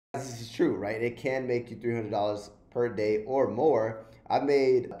This is true, right? It can make you $300 per day or more. I've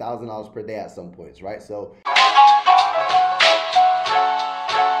made $1,000 per day at some points, right? So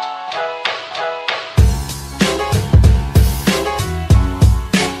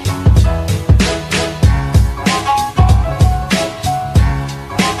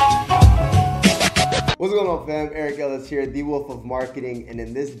what's going on, fam? Eric Ellis here, the Wolf of Marketing, and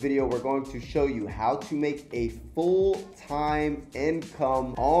in this video we're going to show you how to make a full-time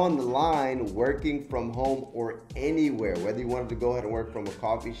income online working from home or anywhere. Whether you wanted to go ahead and work from a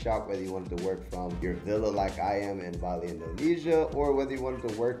coffee shop, whether you wanted to work from your villa like I am in Bali, Indonesia, or whether you wanted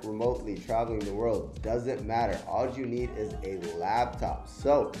to work remotely, traveling the world, doesn't matter. All you need is a laptop.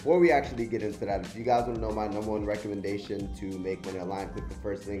 So before we actually get into that, if you guys want to know my #1 recommendation to make money online, click the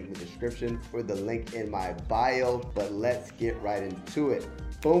first link in the description or the link in my bio. But let's get right into it.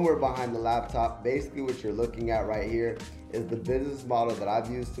 Boom, we're behind the laptop. Basically what you're looking at right here is the business model that I've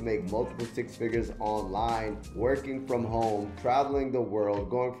used to make multiple six figures online, working from home, traveling the world,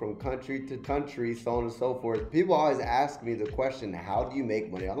 going from country to country, so on and so forth. People always ask me the question, how do you make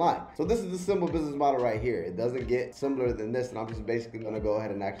money online? So this is the simple business model right here. It doesn't get simpler than this, and I'm just basically gonna go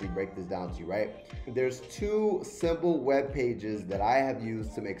ahead and actually break this down to you, right? There's two simple web pages that I have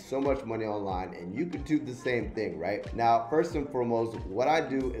used to make so much money online, and you could do the same thing, right? Now, first and foremost, what I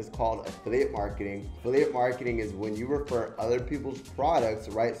do is called affiliate marketing. Affiliate marketing is when you refer other people's products,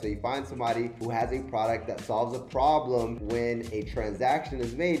 right? So you find somebody who has a product that solves a problem. When a transaction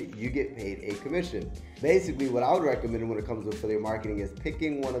is made, you get paid a commission. Basically, what I would recommend when it comes to affiliate marketing is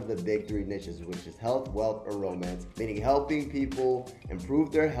picking one of the big three niches, which is health, wealth, or romance, meaning helping people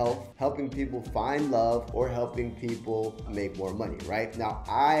improve their health, helping people find love, or helping people make more money, right? Now,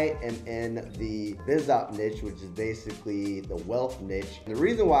 I am in the BizOp niche, which is basically the wealth niche. And the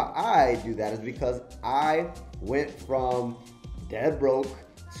reason why I do that is because I went from dead broke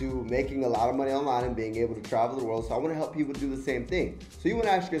to making a lot of money online and being able to travel the world. So I want to help people do the same thing. So you want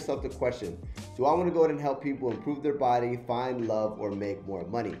to ask yourself the question, do I want to go ahead and help people improve their body, find love, or make more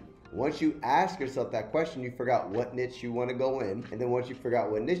money? Once you ask yourself that question, you figure out what niche you want to go in. And then once you figure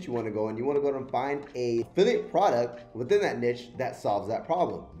out what niche you want to go in, you want to go ahead and find a affiliate product within that niche that solves that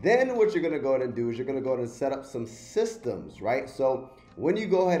problem. Then what you're going to go ahead and do is you're going to go ahead and set up some systems, right? So when you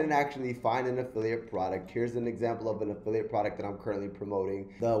go ahead and actually find an affiliate product, here's an example of an affiliate product that I'm currently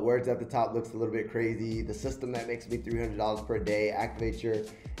promoting. The words at the top looks a little bit crazy. The system that makes me $300 per day, activate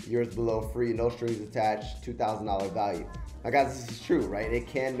yours below free, no strings attached, $2,000 value. Now guys, this is true, right? It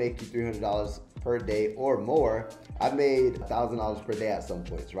can make you $300 per day or more. I've made $1,000 per day at some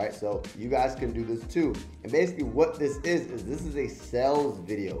points, right? So you guys can do this too. And basically what this is this is a sales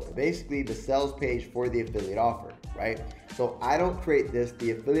video. Basically the sales page for the affiliate offer, right? So I don't create this,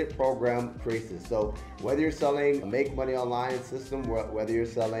 the affiliate program creates this. So whether you're selling a make money online system, whether you're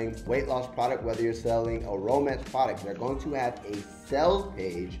selling weight loss product, whether you're selling a romance product, they're going to have a sales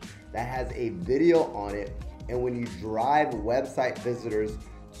page that has a video on it. And when you drive website visitors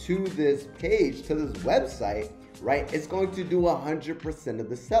to this page, to this website, right, it's going to do 100% of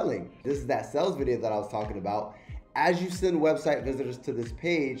the selling. This is that sales video that I was talking about. As you send website visitors to this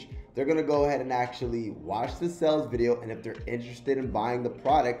page, they're gonna go ahead and actually watch the sales video, and if they're interested in buying the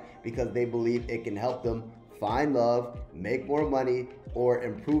product because they believe it can help them find love, make more money, or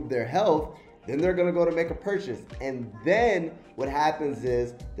improve their health, then they're gonna go to make a purchase. And then what happens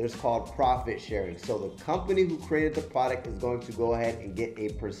is there's called profit sharing. So the company who created the product is going to go ahead and get a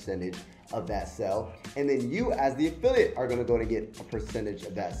percentage of that sale. And then you as the affiliate are gonna go to get a percentage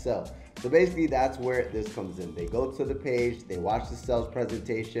of that sale. So basically that's where this comes in. They go to the page, they watch the sales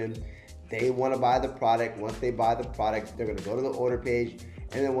presentation, they wanna buy the product. Once they buy the product, they're gonna go to the order page.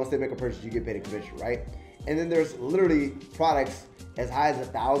 And then once they make a purchase, you get paid a commission, right? And then there's literally products as high as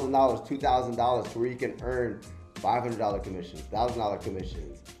 $1,000, $2,000 to where you can earn $500 commissions, $1,000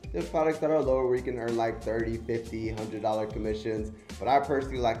 commissions. There's products that are lower where you can earn like $30, $50, $100 commissions. But I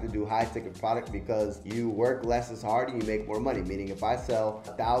personally like to do high ticket products because you work less as hard and you make more money. Meaning if I sell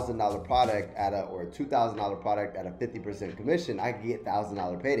a $1,000 product or a $2,000 product at a 50% commission, I can get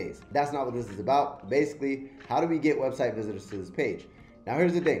 $1,000 paydays. That's not what this is about. Basically, how do we get website visitors to this page? Now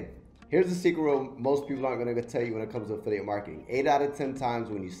here's the thing. Here's the secret rule most people aren't going to tell you when it comes to affiliate marketing. 8 out of 10 times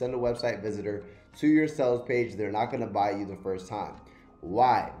when you send a website visitor to your sales page, they're not going to buy you the first time.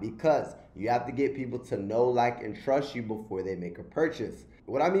 Why? Because you have to get people to know, like, and trust you before they make a purchase.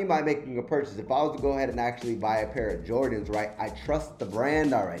 What I mean by making a purchase, if I was to go ahead and actually buy a pair of Jordans, right, I trust the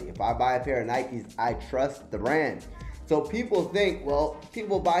brand already. If I buy a pair of Nikes, I trust the brand. So people think, well,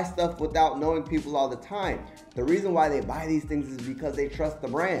 people buy stuff without knowing people all the time. The reason why they buy these things is because they trust the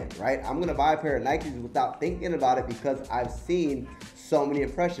brand, right? I'm gonna buy a pair of Nikes without thinking about it because I've seen so many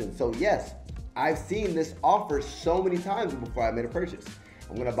impressions. So yes, I've seen this offer so many times before I made a purchase.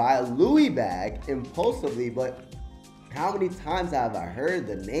 I'm gonna buy a Louis bag impulsively, but how many times have I heard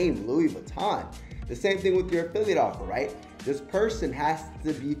the name Louis Vuitton? The same thing with your affiliate offer, right? This person has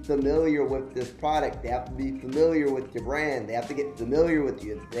to be familiar with this product. They have to be familiar with your brand. They have to get familiar with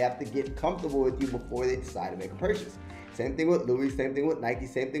you. They have to get comfortable with you before they decide to make a purchase. Same thing with Louis, same thing with Nike,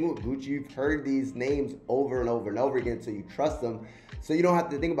 same thing with Gucci. You've heard these names over and over and over again, so you trust them, so you don't have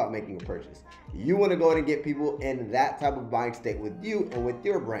to think about making a purchase. You want to go ahead and get people in that type of buying state with you and with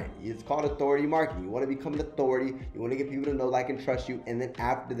your brand. It's called authority marketing. You want to become an authority. You want to get people to know, like, and trust you, and then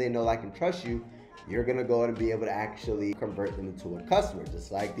after they know, like, and trust you, you're gonna go and be able to actually convert them into a customer,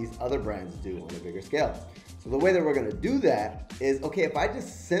 just like these other brands do on a bigger scale. So the way that we're gonna do that is, okay, if I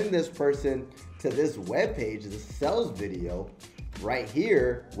just send this person to this web page, the sales video right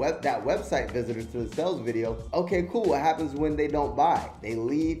here, that website visitor to the sales video, okay, cool. What happens when they don't buy? They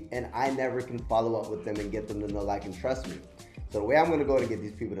leave, and I never can follow up with them and get them to know, like, and trust me. So the way I'm gonna go and get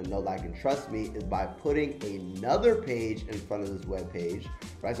these people to know, like, and trust me is by putting another page in front of this web page,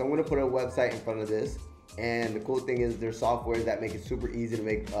 right? So I'm gonna put a website in front of this, and the cool thing is there's softwares that make it super easy to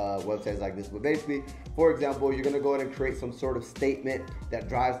make websites like this. But basically, for example, you're gonna go ahead and create some sort of statement that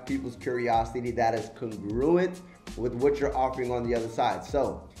drives people's curiosity that is congruent with what you're offering on the other side.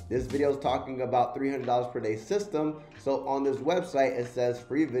 So this video is talking about $300 per day system. So on this website, it says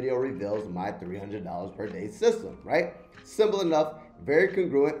free video reveals my $300 per day system, right? Simple enough, very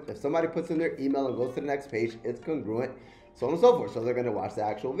congruent. If somebody puts in their email and goes to the next page, it's congruent, so on and so forth. So they're gonna watch the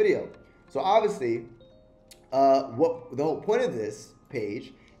actual video. So obviously, what the whole point of this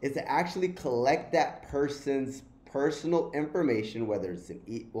page is to actually collect that person's personal information, whether it's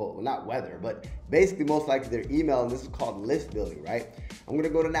but basically most likely their email, and this is called list building, right? I'm gonna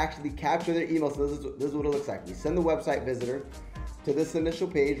go ahead and actually capture their email. So this is what it looks like. We send the website visitor to this initial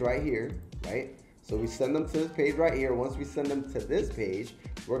page right here, right? So we send them to this page right here. Once we send them to this page,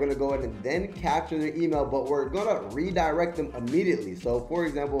 we're gonna go ahead and then capture their email, but we're gonna redirect them immediately. So for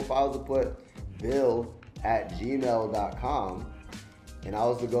example, if I was to put bill@gmail.com, and I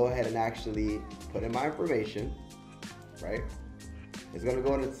was to go ahead and actually put in my information, right? It's gonna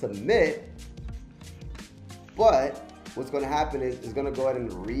go ahead and submit, but what's going to happen is it's going to go ahead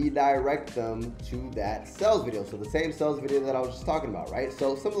and redirect them to that sales video. So the same sales video that I was just talking about, right?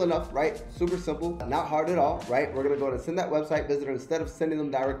 So simple enough, right? Super simple, not hard at all, right? We're going to go ahead and send that website visitor. Instead of sending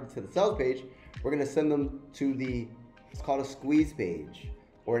them directly to the sales page, we're going to send them to it's called a squeeze page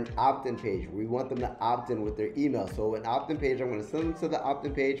or an opt-in page. We want them to opt in with their email. So an opt-in page, I'm going to send them to the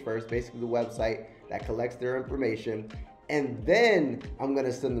opt-in page first, basically the website that collects their information. And then I'm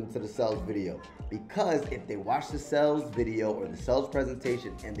gonna send them to the sales video, because if they watch the sales video or the sales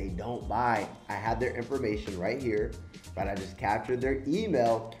presentation and they don't buy, I have their information right here, but I just captured their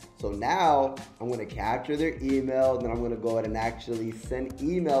email. So now I'm gonna capture their email, then I'm gonna go ahead and actually send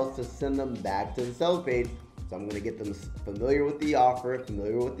emails to send them back to the sales page. So I'm gonna get them familiar with the offer,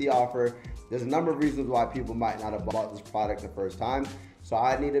 There's a number of reasons why people might not have bought this product the first time. So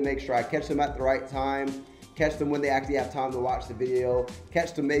I need to make sure I catch them at the right time, catch them when they actually have time to watch the video,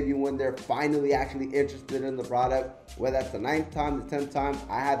 catch them maybe when they're finally actually interested in the product, whether that's the 9th time, the 10th time,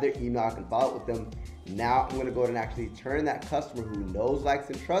 I have their email, I can follow up with them. Now I'm gonna go ahead and actually turn that customer who knows, likes,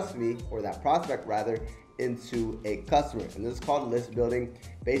 and trusts me, or that prospect rather, into a customer. And this is called list building.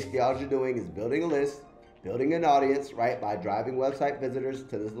 Basically, all you're doing is building a list, building an audience, right, by driving website visitors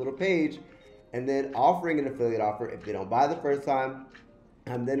to this little page, and then offering an affiliate offer. If they don't buy the first time,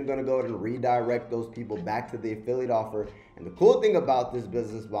 I'm then going to go ahead and redirect those people back to the affiliate offer. And the cool thing about this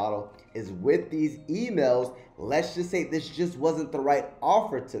business model is with these emails, let's just say this just wasn't the right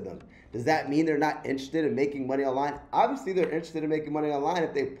offer to them. Does that mean they're not interested in making money online? Obviously, they're interested in making money online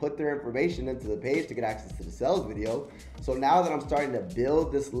if they put their information into the page to get access to the sales video. So now that I'm starting to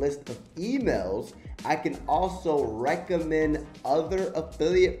build this list of emails, I can also recommend other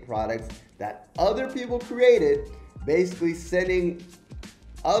affiliate products that other people created, basically sending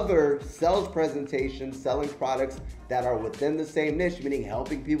other sales presentations, selling products that are within the same niche, meaning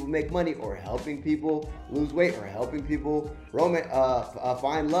helping people make money or helping people lose weight or helping people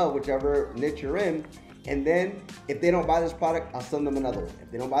find love, whichever niche you're in. And then if they don't buy this product, I'll send them another one. If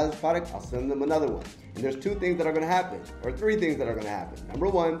they don't buy this product, I'll send them another one. And there's 2 things that are gonna happen, or 3 things that are gonna happen. Number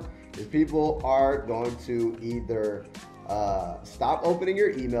 1 is people are going to either stop opening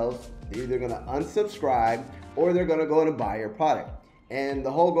your emails, they're either gonna unsubscribe, or they're gonna go in and buy your product. And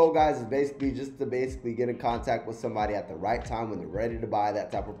the whole goal, guys, is basically just to get in contact with somebody at the right time when they're ready to buy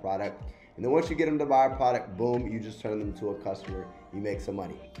that type of product. And then once you get them to buy a product, boom, you just turn them to a customer, you make some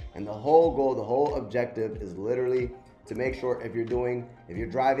money. And the whole goal, the whole objective is literally to make sure if you're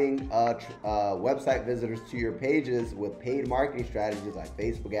driving website visitors to your pages with paid marketing strategies like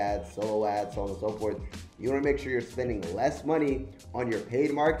Facebook ads, solo ads, so on and so forth, you want to make sure you're spending less money on your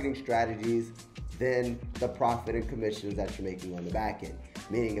paid marketing strategies than the profit and commissions that you're making on the back end.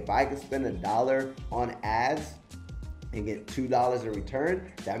 Meaning if I could spend $1 on ads and get $2 in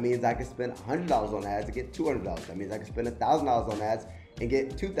return, that means I can spend $100 on ads and get $200. That means I can spend $1,000 on ads and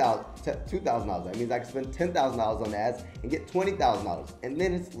get $2,000. That means I can spend $10,000 on ads and get $20,000. And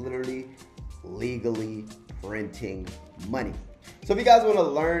then it's literally legally printing money. So if you guys want to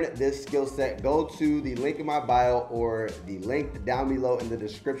learn this skill set, go to the link in my bio or the link down below in the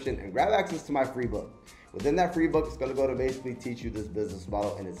description and grab access to my free book. Within that free book, it's going to go to basically teach you this business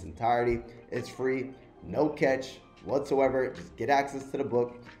model in its entirety. It's free, no catch whatsoever. Just get access to the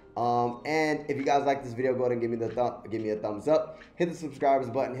book. And if you guys like this video, go ahead and give me a thumbs up, hit the subscribers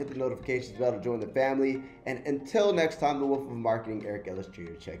button, hit the notifications bell to join the family. And until next time, the Wolf of Marketing, Eric Ellis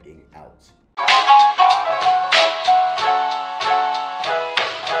Jr. checking out.